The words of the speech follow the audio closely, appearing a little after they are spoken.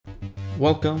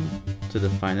Welcome to the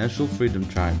Financial Freedom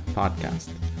Tribe podcast.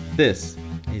 This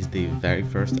is the very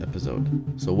first episode,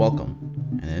 so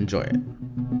welcome and enjoy it.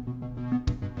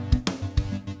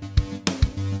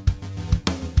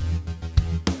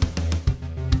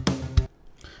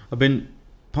 I've been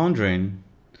pondering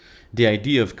the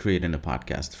idea of creating a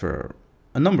podcast for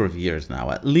a number of years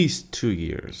now, at least 2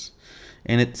 years.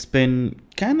 And it's been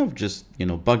kind of just,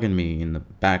 bugging me in the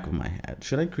back of my head.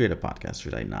 Should I create a podcast?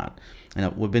 Should I not?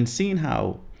 And we've been seeing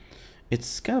how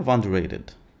it's kind of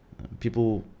underrated.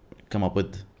 People come up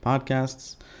with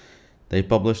podcasts, they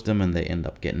publish them, and they end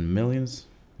up getting millions.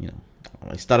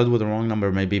 I started with the wrong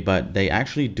number maybe, but they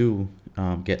actually do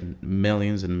get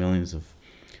millions and millions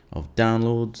of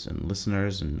downloads and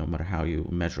listeners, and no matter how you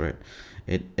measure it,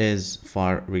 it is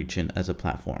far-reaching as a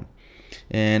platform.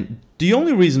 And the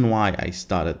only reason why I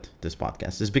started this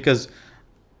podcast is because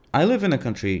I live in a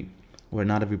country where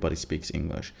not everybody speaks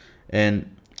English,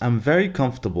 and I'm very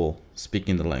comfortable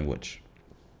speaking the language.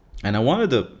 And I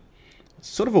wanted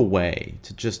sort of a way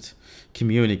to just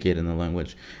communicate in the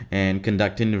language and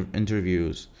conduct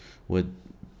interviews with,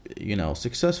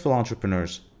 successful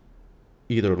entrepreneurs,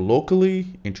 either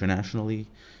locally, internationally,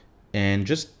 and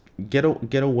just get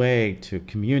a way to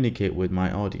communicate with my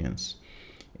audience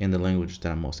in the language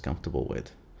that I'm most comfortable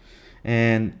with.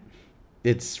 And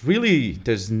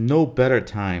there's no better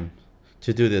time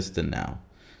to do this than now,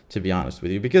 to be honest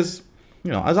with you, because,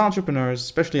 as entrepreneurs,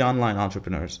 especially online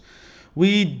entrepreneurs,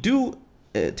 we do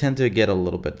tend to get a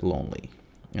little bit lonely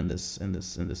in this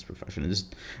profession, in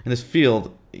this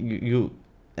field. You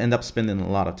end up spending a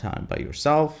lot of time by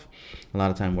yourself, a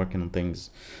lot of time working on things,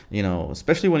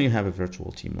 especially when you have a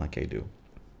virtual team like I do.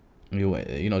 You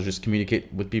just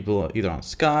communicate with people either on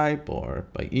Skype or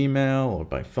by email or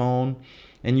by phone,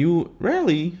 and you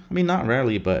not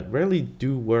rarely, but rarely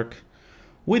do work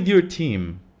with your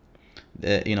team,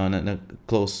 in a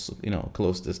close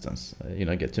distance.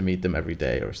 Get to meet them every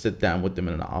day or sit down with them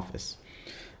in an office.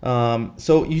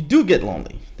 So you do get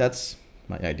lonely. That's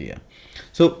my idea.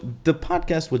 So the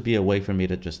podcast would be a way for me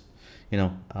to just,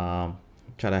 try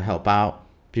to help out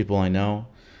people I know,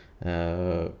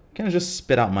 kind of just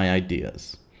spit out my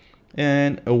ideas,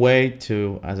 and a way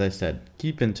to, as I said,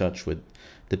 keep in touch with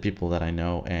the people that I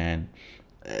know, and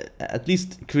at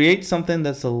least create something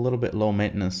that's a little bit low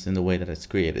maintenance in the way that it's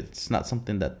created. It's not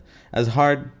something that as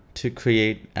hard to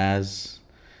create as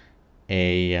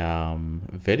a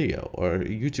video or a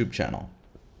YouTube channel.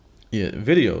 Yeah,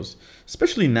 videos,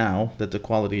 especially now that the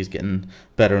quality is getting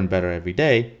better and better every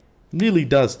day, really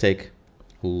does take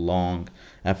long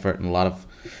effort and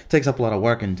takes up a lot of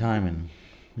work and time and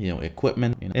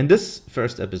equipment. In this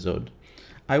first episode,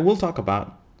 I will talk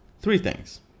about three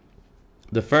things.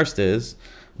 The first is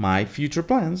my future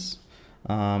plans,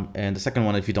 and the second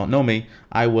one, if you don't know me,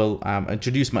 I will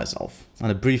introduce myself on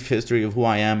a brief history of who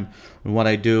I am and what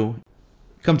I do.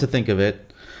 Come to think of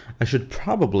it, I should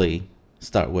probably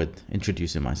start with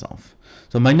introducing myself.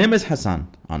 So my name is Hassan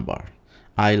Anbar.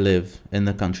 I live in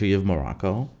the country of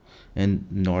Morocco in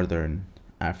northern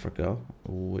Africa,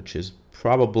 which is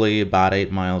probably about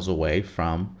 8 miles away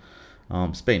from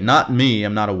Spain. Not me,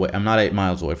 I'm not 8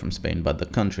 miles away from Spain, but the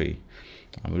country.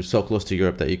 We're so close to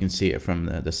Europe that you can see it from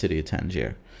the city of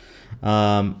Tangier.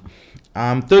 I'm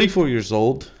 34 years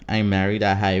old. I'm married.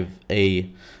 I have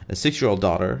a 6-year-old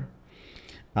daughter.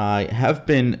 I have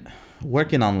been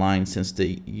working online since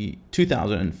the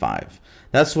 2005.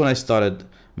 That's when I started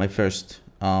my first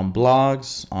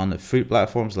blogs on the free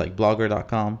platforms like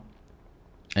blogger.com,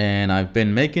 and I've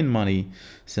been making money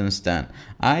since then.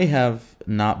 I have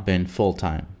not been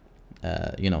full-time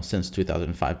since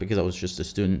 2005, because I was just a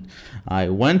student. I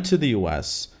went to the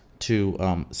U.S.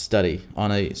 to study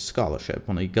on a scholarship,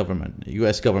 on a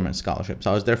U.S. government scholarship.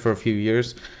 So I was there for a few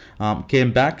years,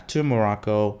 came back to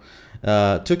Morocco,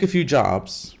 took a few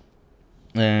jobs,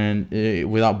 and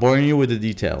without boring you with the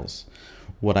details,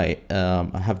 what I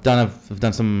have done, I've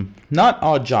done some not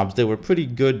odd jobs. They were pretty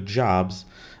good jobs,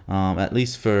 at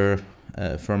least for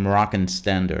Moroccan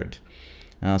standard.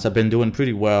 So I've been doing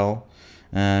pretty well.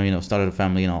 Started a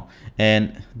family and all.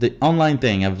 And the online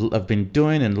thing I've been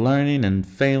doing and learning and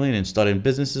failing and starting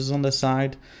businesses on the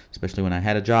side, especially when I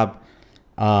had a job.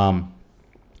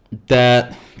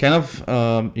 That kind of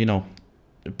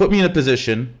put me in a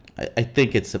position. I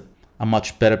think it's a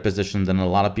much better position than a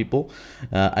lot of people.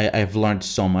 I've learned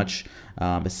so much,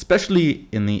 especially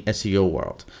in the SEO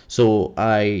world. So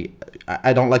I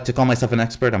don't like to call myself an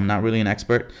expert. I'm not really an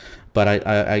expert, but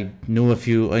I knew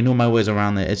my ways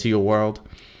around the SEO world.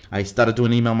 I started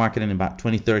doing email marketing in about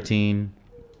 2013.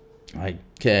 I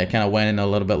kind of went in a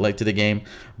little bit late to the game,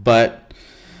 but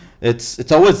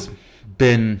it's always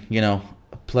been,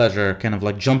 pleasure, kind of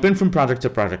like jump in from project to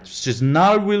project. It's just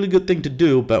not a really good thing to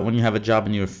do. But when you have a job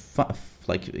and you're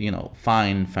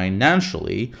fine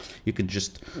financially, you can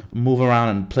just move around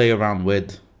and play around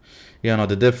with,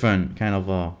 the different kind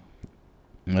of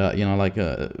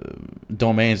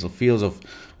domains or fields of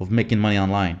making money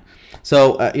online.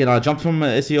 So I jumped from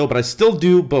SEO, but I still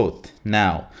do both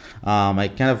now. I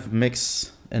kind of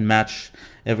mix and match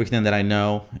everything that I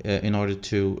know in order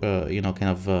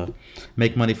to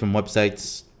make money from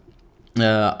websites.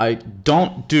 I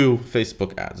don't do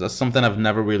Facebook ads. That's something I've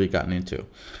never really gotten into.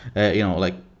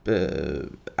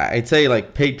 I'd say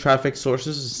like paid traffic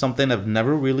sources is something I've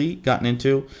never really gotten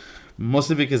into,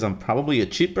 mostly because I'm probably a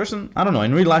cheap person. I don't know.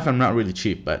 In real life, I'm not really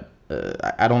cheap, but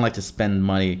I don't like to spend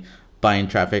money buying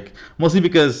traffic, mostly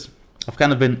because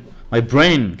my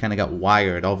brain kind of got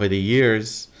wired over the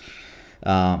years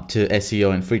to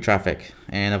SEO and free traffic.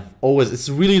 And it's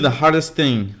really the hardest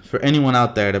thing for anyone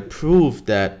out there to prove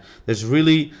that there's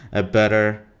really a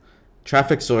better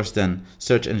traffic source than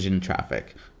search engine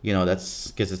traffic.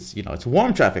 That's because it's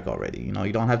warm traffic already.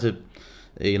 You don't have to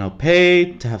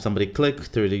pay to have somebody click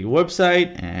through the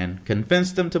website and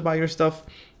convince them to buy your stuff.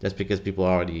 That's because people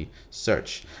already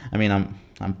search. I mean,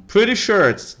 I'm pretty sure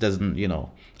it doesn't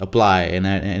apply in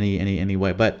any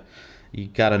way, but you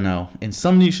gotta know, in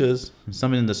some niches, in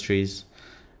some industries,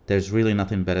 there's really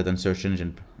nothing better than search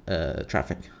engine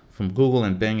traffic from Google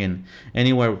and Bing and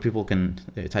anywhere where people can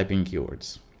type in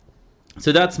keywords.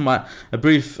 So that's a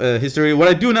brief history. What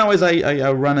I do now is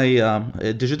I run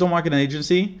a digital marketing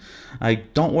agency. I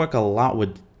don't work a lot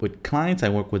with clients. I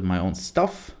work with my own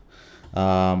stuff.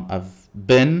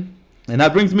 And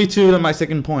that brings me to my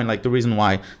second point, like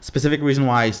the specific reason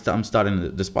why I'm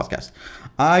starting this podcast.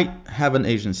 I have an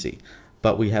agency,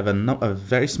 but we have a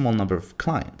very small number of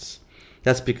clients.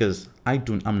 That's because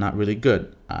I'm not really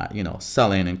good,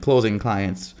 selling and closing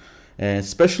clients,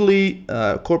 especially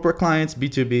corporate clients,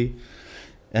 B2B.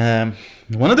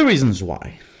 One of the reasons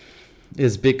why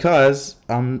is because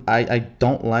I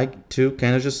don't like to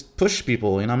kind of just push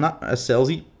people. I'm not a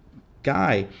salesy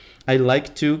guy. I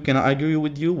like to kind of argue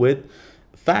with you with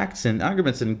facts and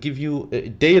arguments and give you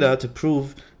data to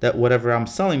prove that whatever I'm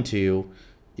selling to you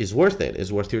is worth it,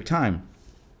 is worth your time.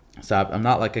 So I'm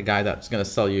not like a guy that's going to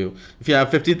sell you. If you have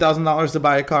 $15,000 to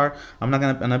buy a car, I'm not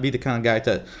going to be the kind of guy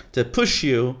to push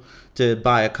you to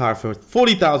buy a car for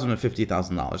 $40,000 or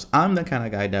 $50,000. I'm the kind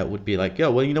of guy that would be like,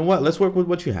 yo, well, you know what? Let's work with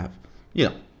what you have.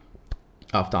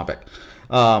 Off topic.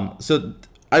 So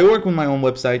I work with my own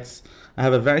websites. I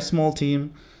have a very small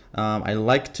team. I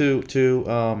like to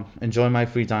enjoy my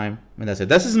free time, and that's it.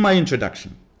 This is my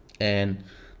introduction, and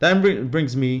that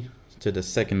brings me to the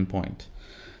second point.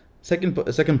 Second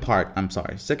part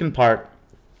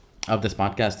of this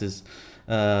podcast is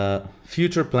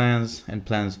future plans and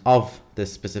plans of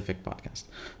this specific podcast.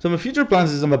 So my future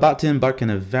plans is I'm about to embark in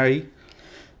a very,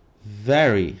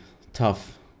 very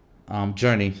tough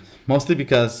journey, mostly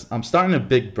because I'm starting a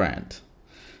big brand.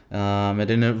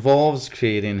 It involves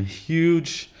creating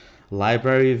huge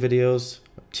library videos,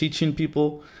 teaching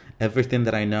people everything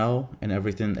that I know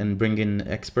and bringing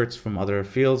experts from other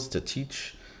fields to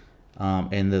teach.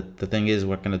 And the thing is,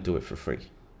 we're going to do it for free.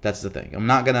 That's the thing. I'm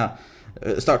not going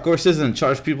to start courses and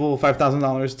charge people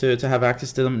 $5,000 to have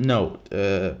access to them. No,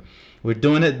 we're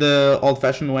doing it the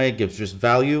old-fashioned way. It gives just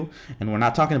value. And we're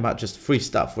not talking about just free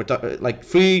stuff. We're like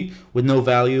free with no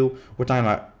value. We're talking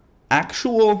about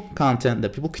actual content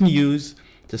that people can use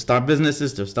to start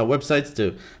businesses, to start websites,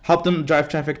 to help them drive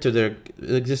traffic to their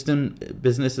existing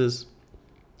businesses.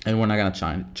 And we're not going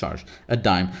to charge a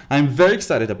dime. I'm very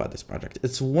excited about this project.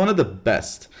 It's one of the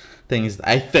best things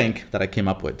I think that I came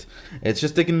up with. It's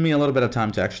just taken me a little bit of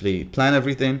time to actually plan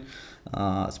everything,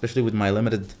 especially with my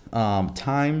limited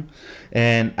time.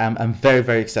 And I'm very,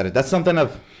 very excited. That's something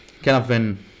I've kind of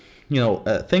been,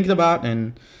 thinking about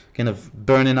and kind of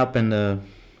burning up in the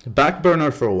back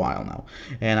burner for a while now.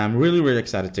 And I'm really, really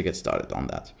excited to get started on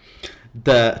that.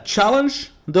 The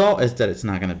challenge, though, is that it's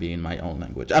not going to be in my own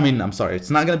language. It's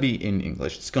not going to be in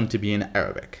English. It's going to be in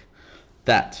Arabic.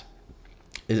 That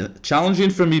is challenging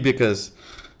for me because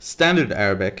standard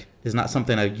Arabic is not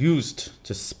something I used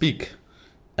to speak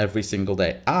every single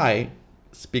day. I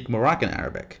speak Moroccan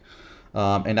Arabic.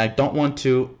 And I don't want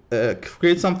to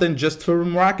create something just for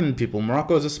Moroccan people.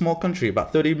 Morocco is a small country,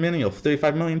 about 30 million or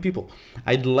 35 million people.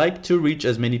 I'd like to reach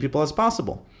as many people as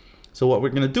possible. So what we're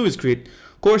going to do is create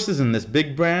courses in this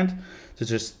big brand to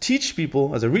just teach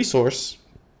people as a resource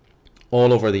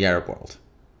all over the Arab world.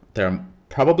 There are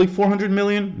probably 400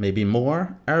 million, maybe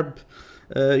more Arab,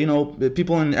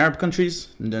 people in Arab countries,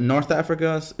 North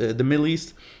Africa, the Middle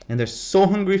East, and they're so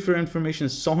hungry for information,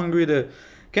 so hungry to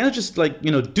kind of just like,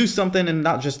 do something and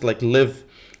not just like live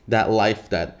that life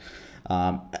that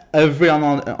every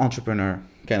entrepreneur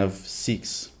kind of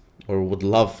seeks or would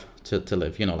love to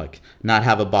live, like not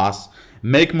have a boss,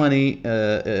 make money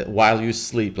while you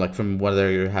sleep, like from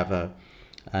whether you have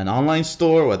an online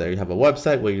store, whether you have a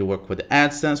website, whether you work with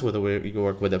AdSense, whether you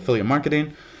work with affiliate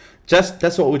marketing.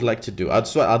 That's what we'd like to do.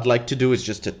 That's what I'd like to do, is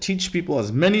just to teach people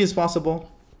as many as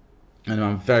possible. And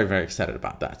I'm very, very excited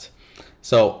about that.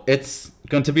 So it's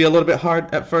going to be a little bit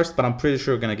hard at first, but I'm pretty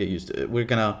sure we're going to get used to it. We're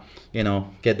going to,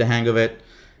 get the hang of it.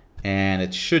 And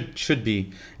it should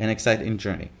be an exciting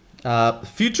journey.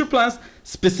 Future plans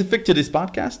specific to this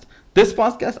podcast. This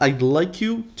podcast, I'd like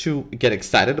you to get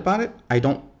excited about it. I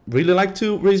don't really like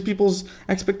to raise people's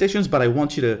expectations, but I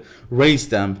want you to raise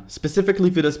them specifically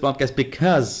for this podcast,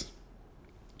 because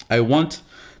I'm going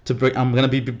to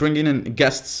be bringing in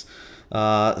guests,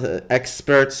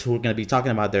 experts who are going to be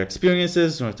talking about their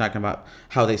experiences. We're talking about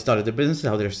how they started their business,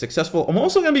 how they're successful. I'm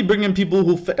also going to be bringing people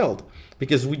who failed,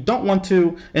 because we don't want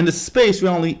to, in this space, we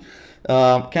only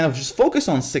kind of just focus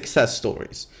on success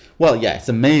stories. Well, yeah, it's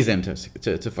amazing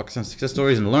to focus on success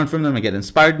stories and learn from them and get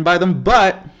inspired by them.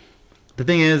 But the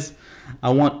thing is, I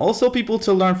want also people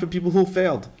to learn from people who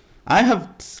failed. I've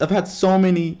had so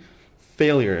many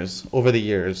failures over the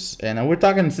years, and we're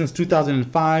talking since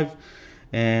 2005,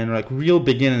 and like real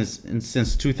beginnings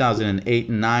since 2008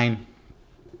 and 9.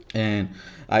 And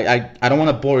I don't want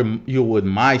to bore you with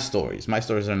my stories. My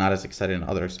stories are not as exciting as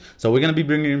others. So we're going to be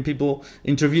bringing in people,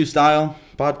 interview style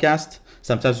podcast.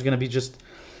 Sometimes we're going to be just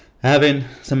having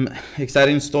some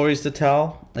exciting stories to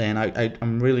tell. And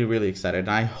I'm really, really excited. And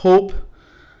I hope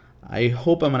I'm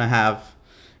going to have,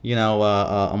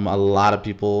 a lot of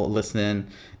people listening.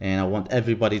 And I want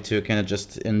everybody to kind of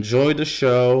just enjoy the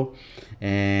show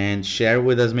and share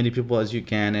with as many people as you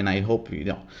can. And I hope,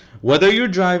 whether you're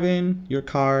driving your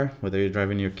car, whether you're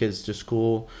driving your kids to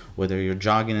school, whether you're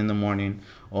jogging in the morning,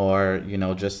 or,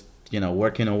 just,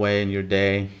 working away in your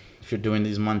day, if you're doing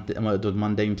these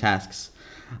mundane tasks,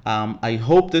 I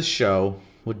hope this show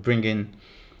would bring in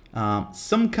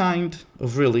some kind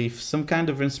of relief, some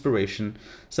kind of inspiration,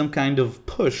 some kind of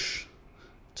push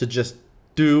to just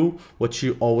do what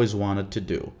you always wanted to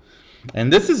do.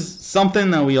 And this is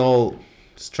something that we all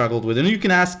struggled with. And you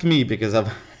can ask me, because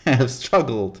I've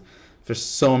struggled for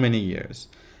so many years.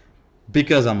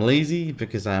 Because I'm lazy,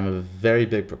 because I'm a very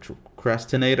big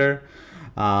procrastinator.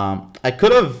 I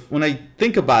could have, when I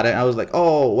think about it, I was like,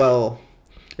 oh, well,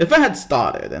 if I had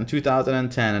started in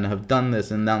 2010 and have done this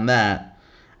and done that,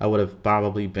 I would have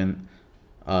probably been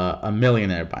a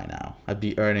millionaire by now. I'd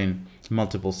be earning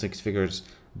multiple six figures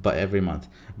every month.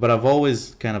 But I've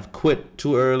always kind of quit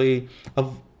too early.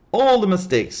 Of all the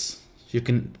mistakes you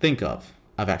can think of,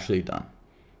 I've actually done.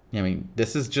 I mean,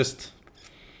 this is just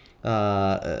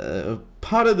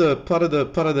part of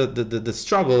the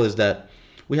struggle, is that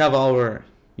we have our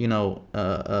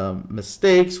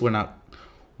mistakes. We're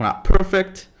not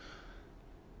perfect,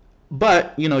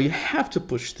 but you have to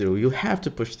push through. You have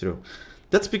to push through.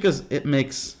 That's because it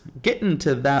makes getting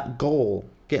to that goal,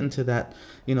 getting to that,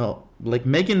 like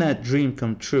making that dream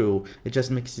come true, it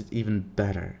just makes it even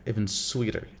better, even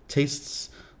sweeter. It tastes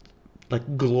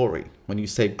like glory. When you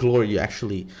say glory, you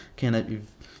actually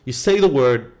you say the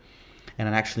word, and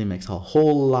it actually makes a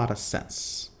whole lot of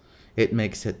sense. It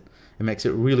makes it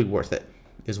really worth it,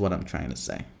 is what I'm trying to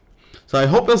say. So I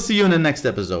hope I'll see you in the next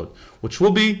episode, which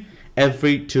will be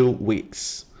every 2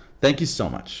 weeks. Thank you so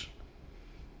much.